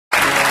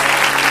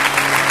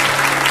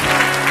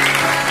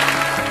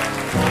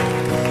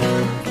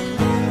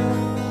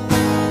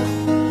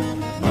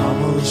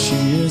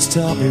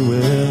taught me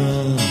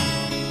well,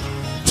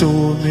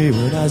 told me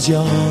when I was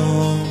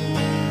young,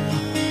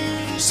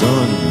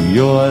 son,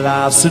 your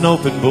life's an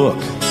open book,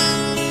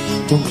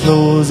 don't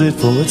close it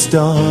for it's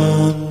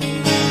done.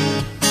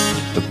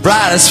 The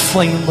brightest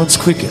flame burns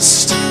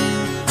quickest,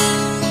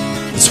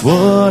 that's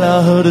what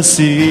I heard her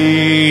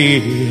say.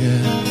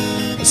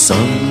 A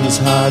son's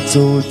heart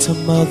told to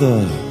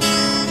mother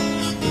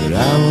that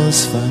I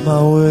must find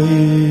my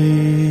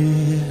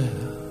way.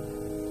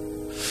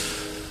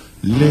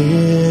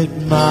 Let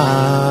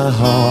my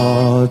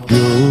heart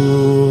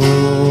go,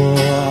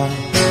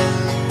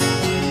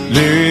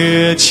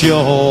 let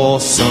your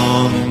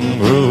sun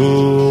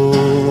grow.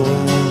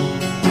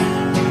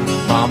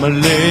 Mama,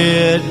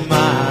 let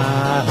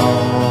my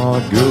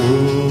heart go,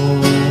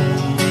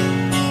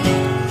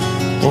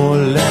 or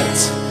let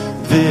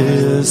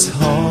this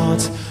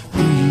heart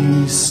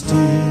be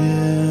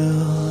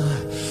still,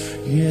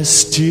 yes,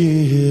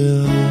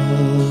 still.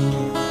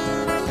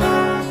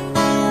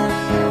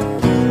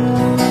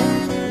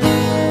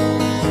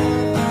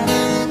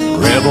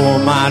 Rebel,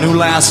 my new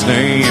last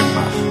name,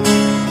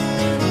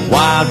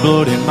 white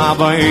blood in my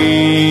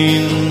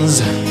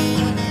veins,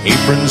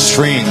 apron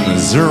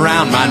strings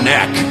around my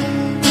neck,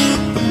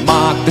 the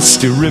mark that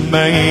still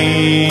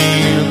remains.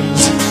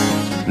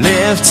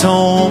 Left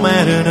home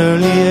at an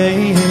early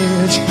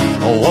age,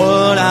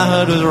 what I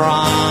heard was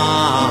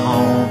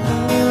wrong.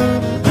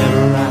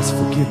 Never asked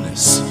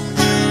forgiveness,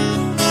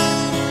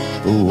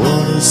 but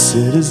what is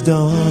said is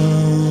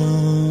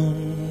done.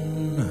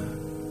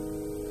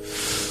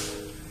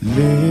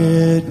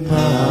 Let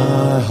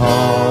my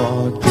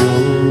heart go,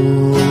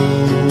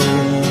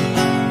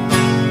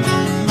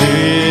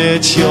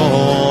 let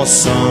your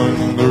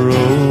sun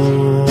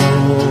grow.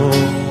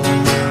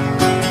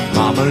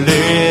 Mama,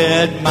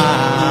 let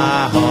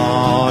my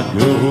heart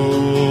go,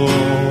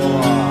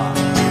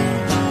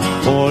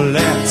 or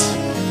let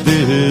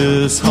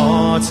this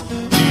heart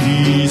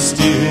be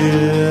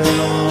still.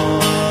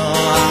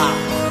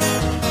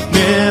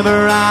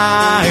 Never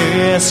I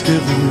ask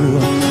of you,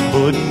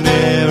 but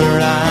never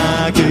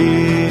I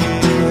gave.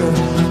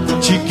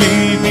 But you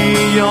gave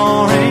me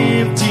your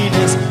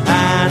emptiness,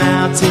 and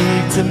I'll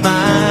take to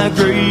my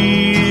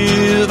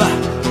grave.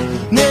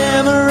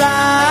 Never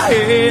I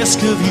ask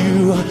of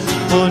you,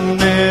 but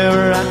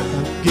never I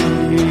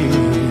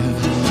gave.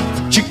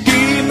 But you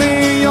gave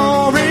me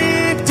your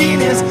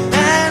emptiness,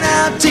 and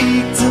I'll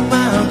take to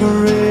my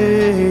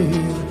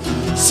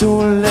grave. So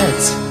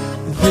let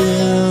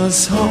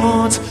this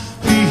heart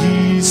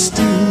be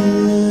still.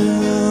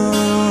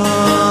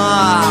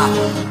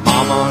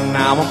 Mama,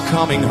 now I'm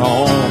coming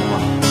home.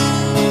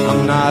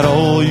 I'm not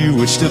all you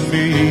wish to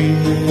be,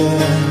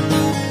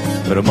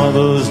 but a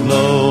mother's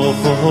love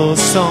for her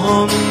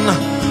son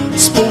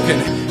spoken,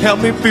 help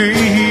me be.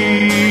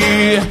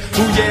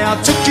 Oh yeah, I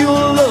took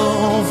your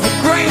love for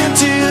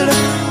granted,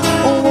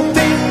 all the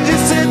things you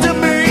said to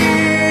me.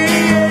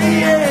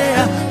 Yeah,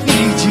 yeah.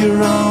 Need your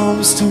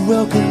arms to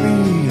welcome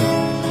me,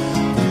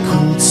 the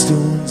cold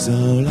stone's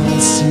all I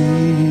see.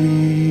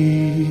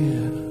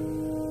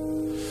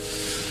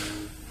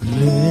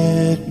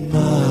 Let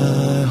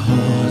my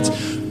heart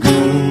go,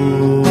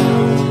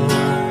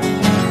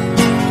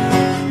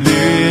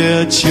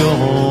 let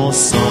your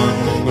sun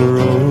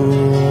grow.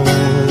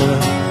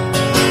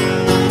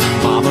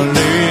 Mama,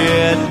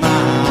 let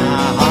my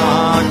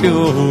heart go,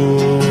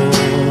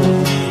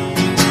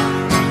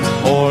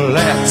 or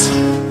let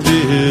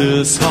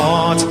this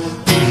heart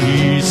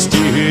be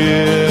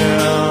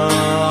still.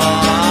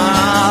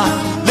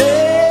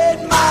 Let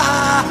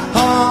my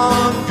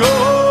heart go,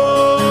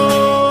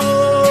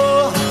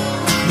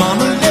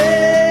 Mama,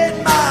 let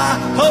my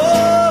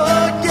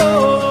heart go.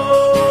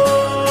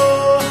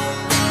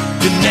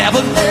 You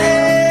never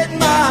let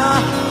my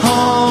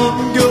heart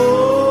go.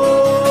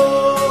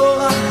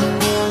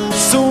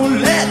 So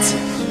let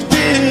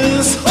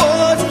this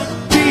heart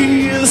be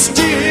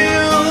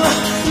still.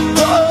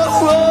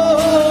 Oh, oh,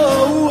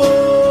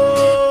 oh.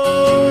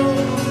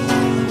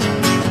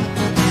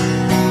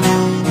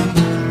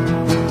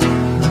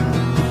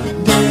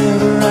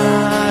 Never I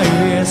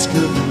ask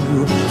of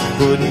you,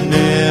 but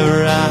never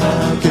I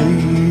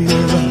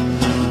gave.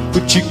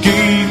 But you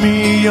gave me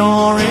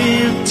your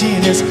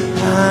emptiness,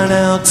 and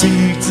I'll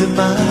take to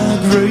my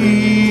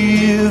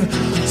grave.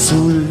 So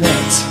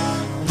let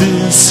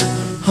this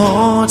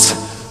heart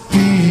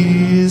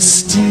be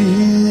still.